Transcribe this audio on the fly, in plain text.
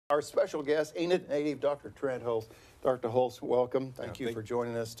Our special guest, Enid native Dr. Trent Hulse. Dr. Hulse, welcome. Thank you for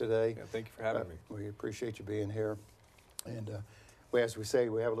joining us today. Yeah, thank you for having me. We appreciate you being here. And as we say,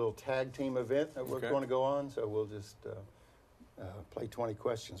 we have a little tag team event that we're going to go on, so we'll just play 20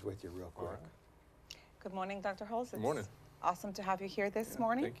 questions with you real quick. Right. Good morning, Dr. Hulse. Good morning. Awesome to have you here this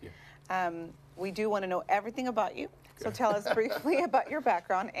morning. Thank you. We do want to know everything about you, so tell us briefly about your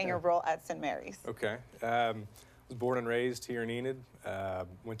background and your role at St. Mary's. Okay. Was born and raised here in Enid.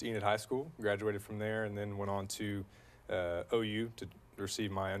 Went to Enid High School, graduated from there, and then went on to OU to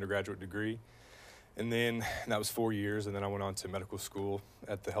receive my undergraduate degree. And then that was 4 years, and then I went on to medical school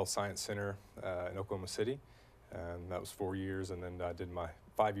at the Health Science Center in Oklahoma City. That was 4 years, and then I did my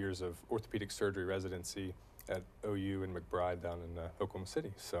 5 years of orthopedic surgery residency at OU in McBride down in Oklahoma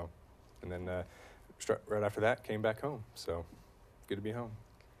City. So, and then right after that, came back home. So, good to be home.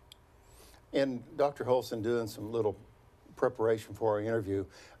 And Dr. Hulse, doing some little preparation for our interview,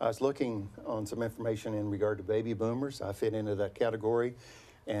 I was looking on some information in regard to baby boomers. I fit into that category,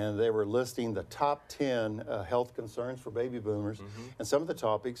 and they were listing the top 10 health concerns for baby boomers. And some of the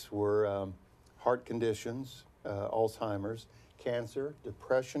topics were heart conditions, Alzheimer's, cancer,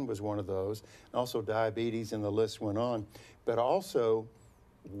 depression was one of those, and also diabetes, and the list went on. But also,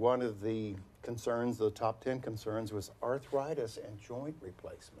 one of the concerns, the top 10 concerns, was arthritis and joint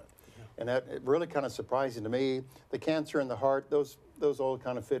replacement. And that it really kind of surprising to me. The cancer and the heart, those all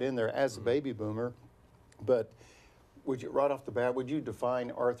kind of fit in there as a baby boomer. But would you, right off the bat, would you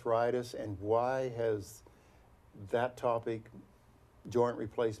define arthritis, and why has that topic, joint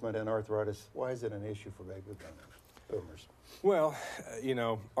replacement and arthritis, why is it an issue for baby boomers? Well, you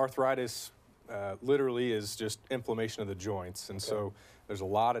know, arthritis literally is just inflammation of the joints. And so there's a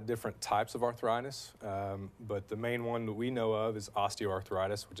lot of different types of arthritis, but the main one that we know of is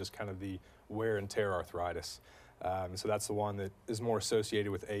osteoarthritis, which is kind of the wear and tear arthritis. So that's the one that is more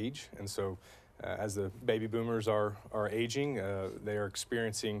associated with age. And so as the baby boomers are aging, they are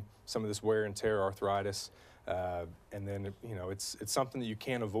experiencing some of this wear and tear arthritis. And then, you know, it's something that you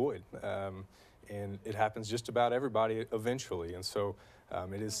can't avoid. And it happens just about everybody eventually. And so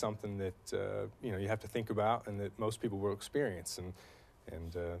it is something that, you know, you have to think about, and that most people will experience.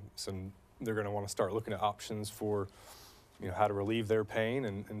 And so they're going to want to start looking at options for, you know, how to relieve their pain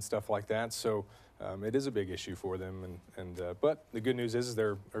and stuff like that. So it is a big issue for them. But the good news is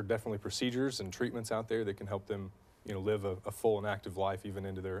there are definitely procedures and treatments out there that can help them, you know, live a full and active life even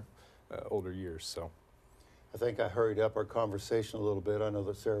into their older years. So. I think I hurried up our conversation a little bit. I know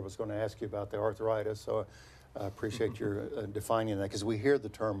that Sarah was going to ask you about the arthritis, so I appreciate your defining that, because we hear the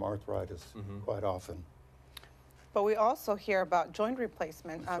term arthritis quite often. But we also hear about joint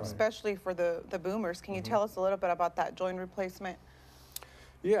replacement, especially for the boomers. Can you tell us a little bit about that joint replacement?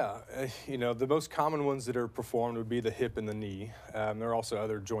 Yeah, you know, the most common ones that are performed would be the hip and the knee. There are also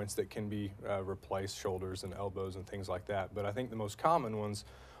other joints that can be replaced, shoulders and elbows and things like that. But I think the most common ones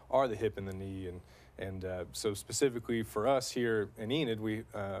are the hip and the knee. And so specifically for us here in Enid,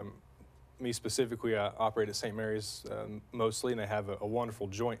 me specifically, I operate at St. Mary's mostly, and they have a wonderful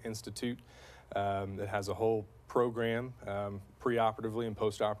joint institute that has a whole program preoperatively and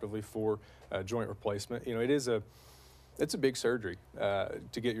postoperatively for joint replacement. You know, it's a big surgery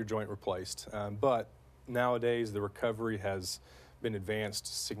to get your joint replaced, but nowadays the recovery has been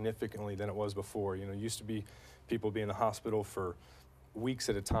advanced significantly than it was before. You know, it used to be people be in the hospital for weeks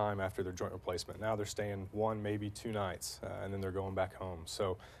at a time after their joint replacement. Now they're staying 1, maybe 2 nights, and then they're going back home.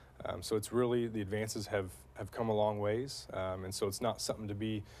 So, so it's really, the advances have come a long ways, and so it's not something to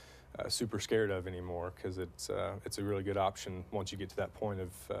be super scared of anymore, because it's a really good option once you get to that point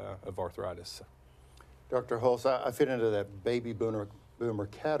of arthritis. Dr. Hulse, I fit into that baby boomer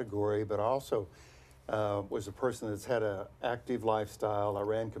category, but I also was a person that's had an active lifestyle. I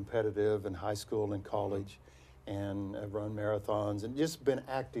ran competitive in high school and college, and I've run marathons and just been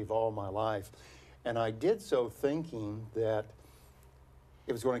active all my life. And I did so thinking that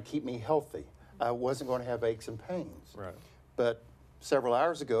it was going to keep me healthy. I wasn't going to have aches and pains. Right. But several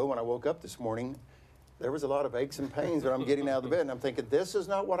hours ago when I woke up this morning, there was a lot of aches and pains when I'm getting out of the bed. And I'm thinking, this is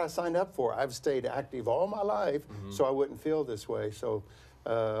not what I signed up for. I've stayed active all my life so I wouldn't feel this way. So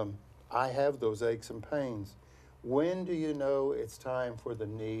I have those aches and pains. When do you know it's time for the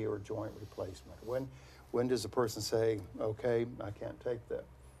knee or joint replacement? When does a person say, okay, I can't take the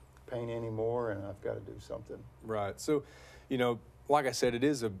pain anymore and I've got to do something? Right. So, you know, like I said, it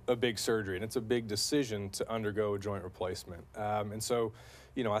is a big surgery, and it's a big decision to undergo a joint replacement. And so,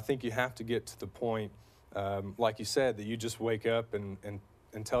 you know, I think you have to get to the point, like you said, that you just wake up and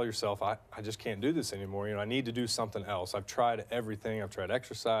tell yourself, I just can't do this anymore. You know, I need to do something else. I've tried everything. I've tried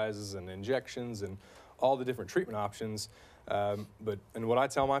exercises and injections and all the different treatment options, And what I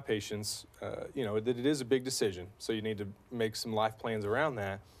tell my patients, that it is a big decision, so you need to make some life plans around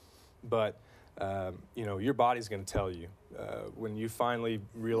that. But your body's going to tell you when you finally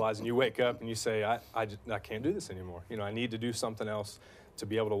realize and you wake up and you say, I can't do this anymore. I need to do something else to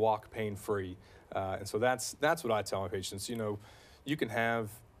be able to walk pain-free. And so that's what I tell my patients. You can have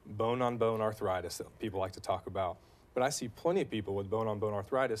bone-on-bone arthritis that people like to talk about, but I see plenty of people with bone-on-bone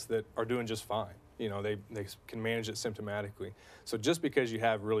arthritis that are doing just fine. They can manage it symptomatically. So just because you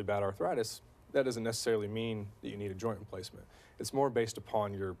have really bad arthritis, that doesn't necessarily mean that you need a joint replacement. It's more based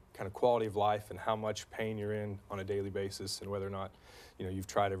upon your kind of quality of life and how much pain you're in on a daily basis and whether or not, you've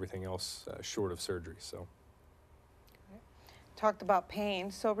tried everything else short of surgery. So. Talked about pain.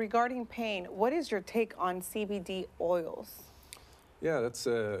 So regarding pain, what is your take on CBD oils? Yeah, that's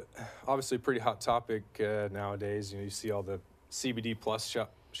obviously a pretty hot topic nowadays. You see all the CBD plus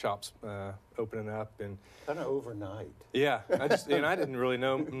shops opening up, and kind of overnight. Yeah, I didn't really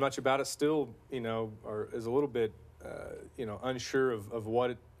know much about it. Still, or is a little bit, unsure of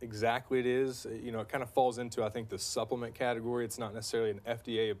what exactly it is. It kind of falls into, I think, the supplement category. It's not necessarily an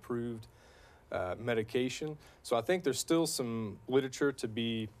FDA approved medication. So I think there's still some literature to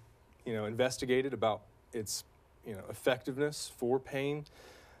be, investigated about its, effectiveness for pain.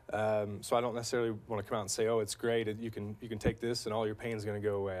 So I don't necessarily want to come out and say, oh, it's great, you can take this and all your pain is going to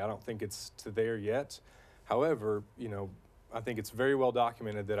go away. I don't think it's to there yet. However, I think it's very well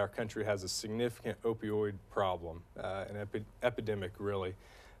documented that our country has a significant opioid problem, an epidemic really.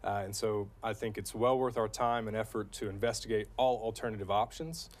 And so I think it's well worth our time and effort to investigate all alternative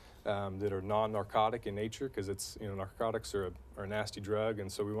options that are non-narcotic in nature, because it's, narcotics are a nasty drug,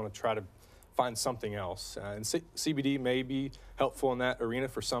 and so we want to try to find something else. And CBD may be helpful in that arena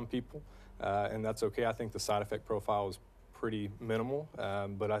for some people, and that's okay. I think the side effect profile is pretty minimal,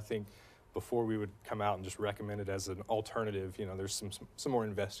 but I think before we would come out and just recommend it as an alternative, there's some more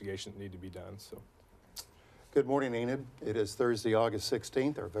investigation that need to be done. So. Good morning, Enid. It is Thursday, August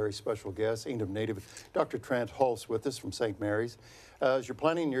 16th. Our very special guest, Enid native Dr. Trent Hulse, with us from St. Mary's. As you're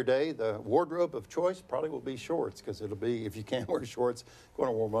planning your day, the wardrobe of choice probably will be shorts, because it'll be, if you can't wear shorts, going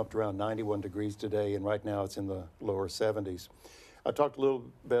to warm up to around 91 degrees today, and right now it's in the lower 70s. I talked a little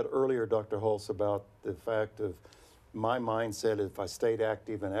bit earlier, Dr. Hulse, about the fact of my mindset, if I stayed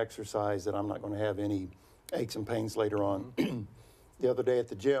active and exercised, that I'm not going to have any aches and pains later on. The other day at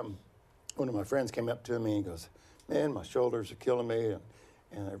the gym, one of my friends came up to me and goes, man, my shoulders are killing me,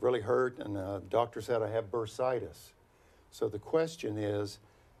 and it really hurt, and the doctor said I have bursitis. So the question is,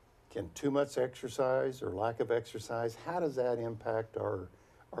 can too much exercise or lack of exercise, how does that impact our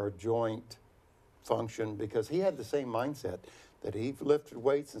joint function? Because he had the same mindset, that he lifted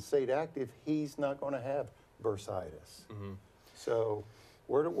weights and stayed active, he's not going to have bursitis. So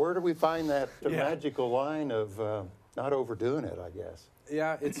where do we find that magical line of not overdoing it, I guess?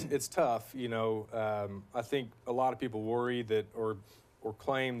 Yeah, it's tough. I think a lot of people worry that or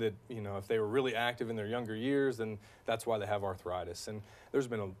claim that, if they were really active in their younger years, then that's why they have arthritis. And there's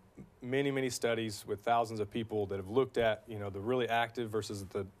been many studies with thousands of people that have looked at, the really active versus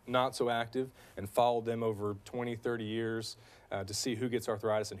the not so active, and followed them over 20, 30 years to see who gets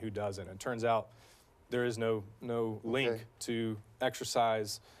arthritis and who doesn't. It turns out there is no link to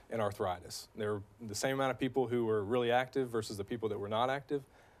exercise and arthritis. There are the same amount of people who were really active versus the people that were not active.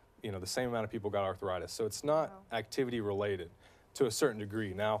 The same amount of people got arthritis. So it's not activity related to a certain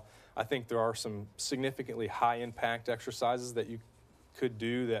degree. Now, I think there are some significantly high impact exercises that you could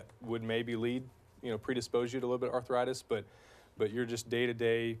do that would maybe lead, predispose you to a little bit of arthritis, but you're just day to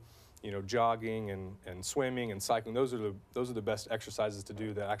day, jogging and swimming and cycling. Those are the best exercises to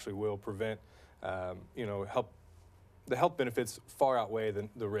do that actually will prevent, help. The health benefits far outweigh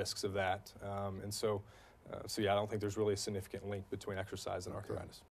the risks of that. So yeah, I don't think there's really a significant link between exercise and arthritis.